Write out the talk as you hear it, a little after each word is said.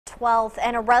12th.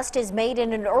 An arrest is made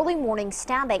in an early morning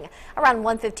stabbing. Around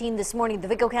 1:15 this morning, the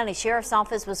Vigo County Sheriff's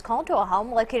Office was called to a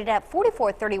home located at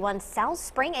 4431 South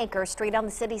Spring Acre Street on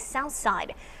the city's south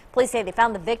side. Police say they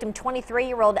found the victim,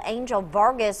 23-year-old Angel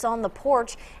Vargas, on the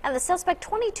porch, and the suspect,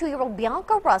 22-year-old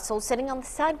Bianca Russell, sitting on the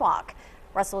sidewalk.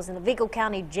 Russell is in the Vigo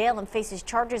County Jail and faces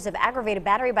charges of aggravated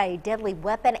battery by a deadly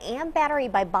weapon and battery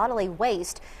by bodily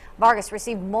waste. Vargas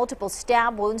received multiple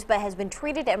stab wounds but has been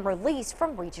treated and released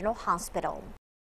from Regional Hospital.